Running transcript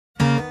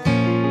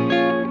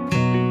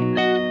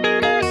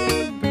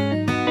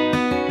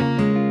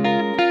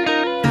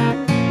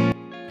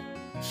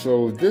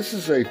this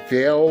is a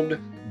failed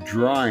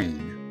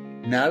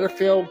drawing, not a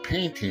failed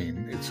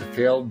painting. It's a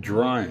failed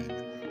drawing.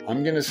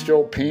 I'm going to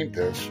still paint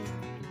this.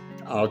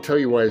 I'll tell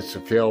you why it's a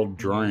failed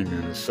drawing in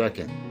a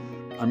second.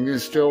 I'm going to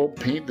still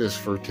paint this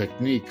for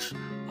techniques.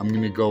 I'm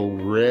going to go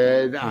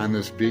red on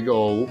this big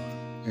O,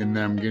 and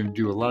then I'm going to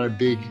do a lot of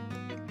big,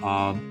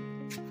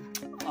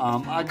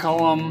 I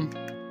call them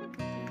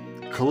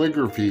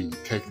calligraphy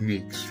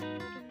techniques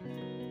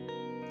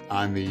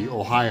on the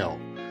Ohio.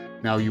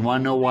 Now, you want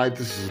to know why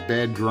this is a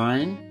bad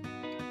drawing?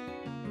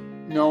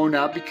 No,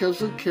 not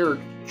because of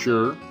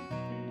caricature.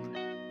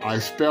 I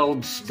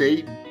spelled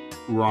state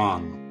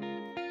wrong.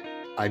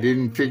 I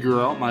didn't figure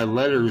out my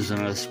letters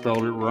and I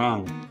spelled it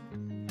wrong.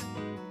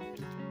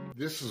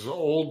 This is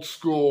old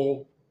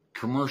school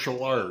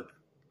commercial art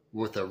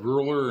with a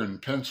ruler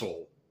and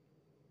pencil.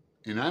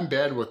 And I'm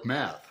bad with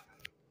math.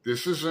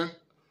 This isn't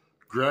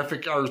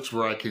graphic arts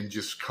where I can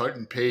just cut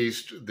and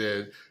paste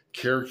the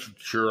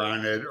caricature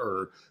on it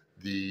or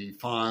the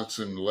fonts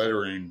and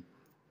lettering.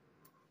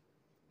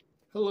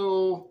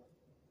 Hello,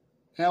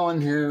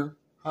 Alan here.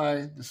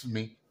 Hi, this is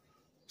me.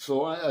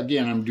 So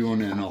again, I'm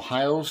doing an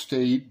Ohio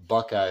State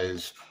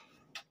Buckeyes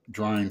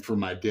drawing for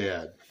my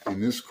dad.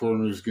 And this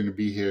corner is going to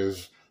be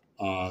his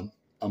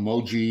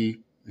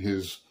emoji.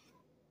 His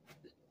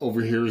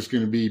over here is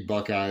going to be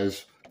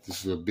Buckeyes.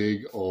 This is a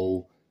big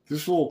O.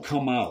 This will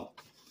come out.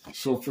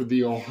 So for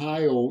the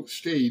Ohio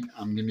State,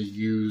 I'm going to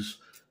use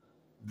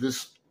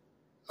this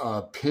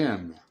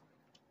pen.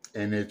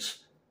 And it's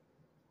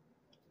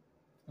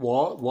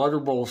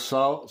waterable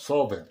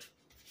solvent.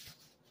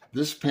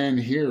 This pen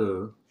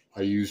here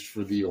I used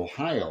for the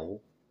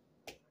Ohio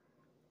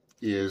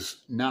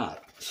is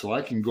not. So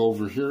I can go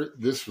over here,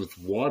 this with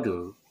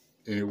water,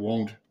 and it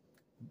won't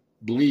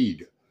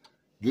bleed.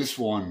 This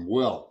one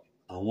will.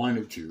 I want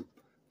it to.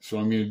 So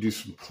I'm going to do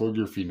some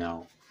calligraphy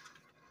now.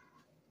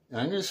 And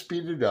I'm going to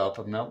speed it up.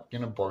 I'm not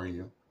going to bore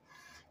you.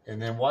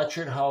 And then watch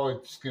it how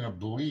it's going to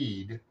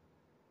bleed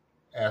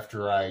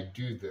after I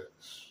do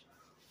this,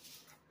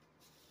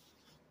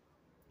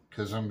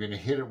 because I'm going to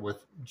hit it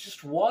with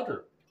just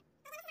water.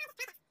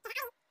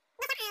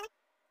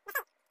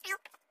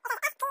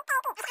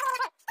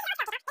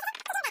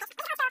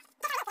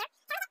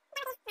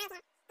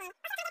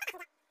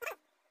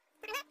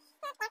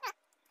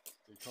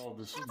 They call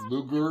this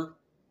Luger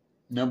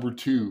number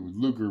 2,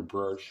 Luger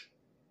brush.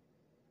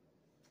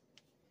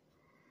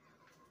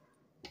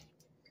 Get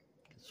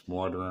some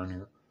water on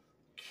here.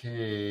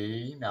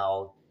 Okay,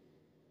 now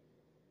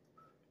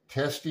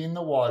testing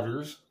the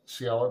waters,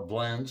 see how it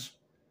blends?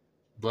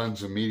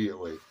 Blends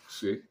immediately,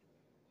 see?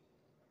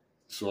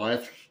 So I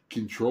have to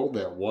control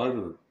that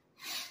water.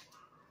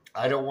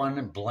 I don't want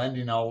it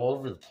blending all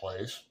over the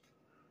place.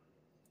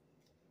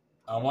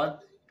 I want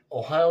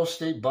Ohio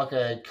State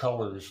Buckeye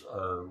colors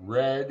are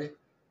red,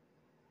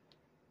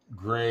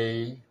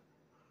 gray,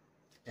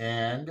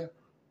 and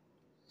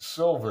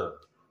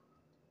silver.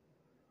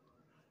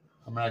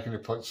 I'm not going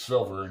to put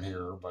silver in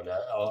here, but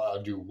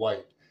I'll do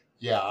white.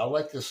 Yeah, I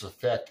like this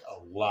effect a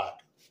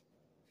lot.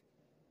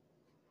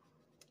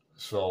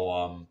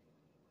 So,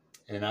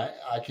 and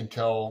I can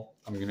tell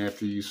I'm going to have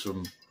to use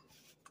some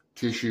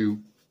tissue.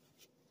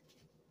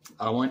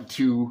 I'm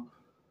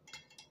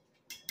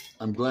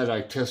glad I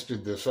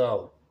tested this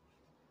out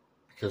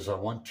because I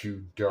went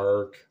too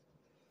dark.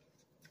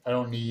 I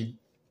don't need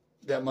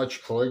that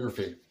much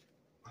calligraphy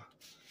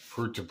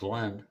for it to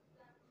blend.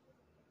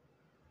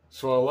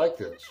 So I like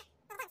this.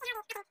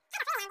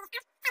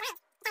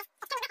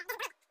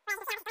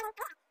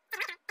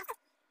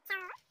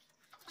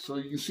 So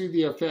you can see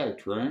the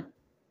effect, right?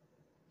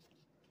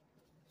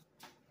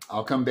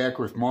 I'll come back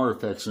with more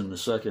effects in a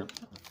second.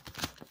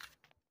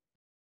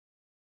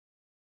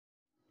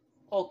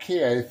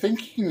 Okay, I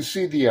think you can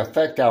see the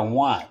effect I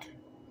want.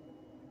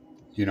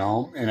 You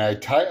know, and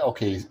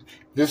okay,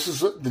 this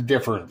is the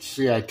difference.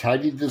 See, I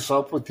tidied this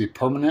up with the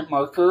permanent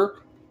marker,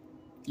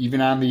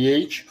 even on the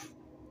H.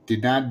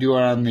 Did not do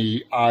it on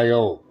the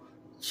IO.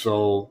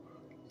 So,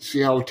 see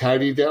how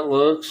tidy that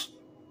looks?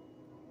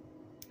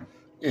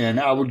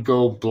 And I would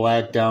go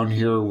black down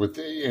here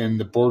in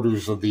the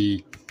borders of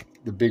the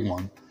big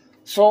one.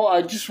 So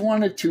I just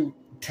wanted to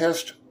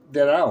test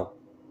that out.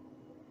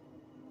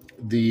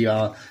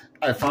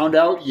 I found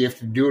out you have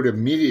to do it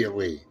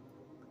immediately,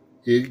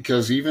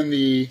 because even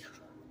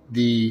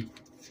this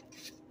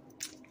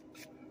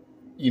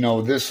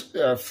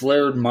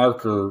flared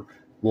marker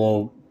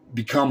will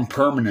become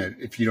permanent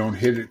if you don't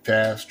hit it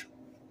fast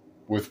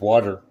with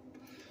water.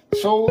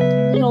 So,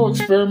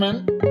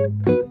 experiment.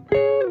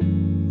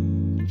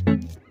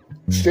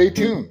 Stay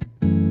tuned.